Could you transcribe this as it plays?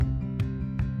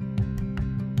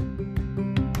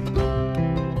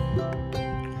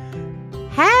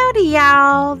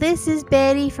y'all. This is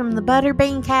Betty from the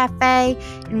Butterbean Cafe,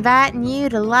 inviting you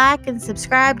to like and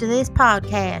subscribe to this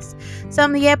podcast.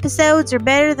 Some of the episodes are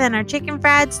better than our chicken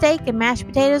fried steak and mashed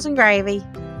potatoes and gravy.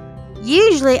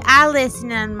 Usually, I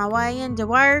listen on my way into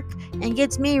work and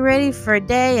gets me ready for a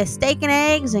day of steak and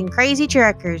eggs and crazy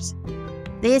truckers.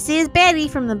 This is Betty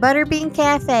from the Butterbean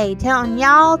Cafe, telling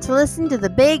y'all to listen to the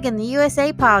Big in the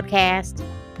USA podcast.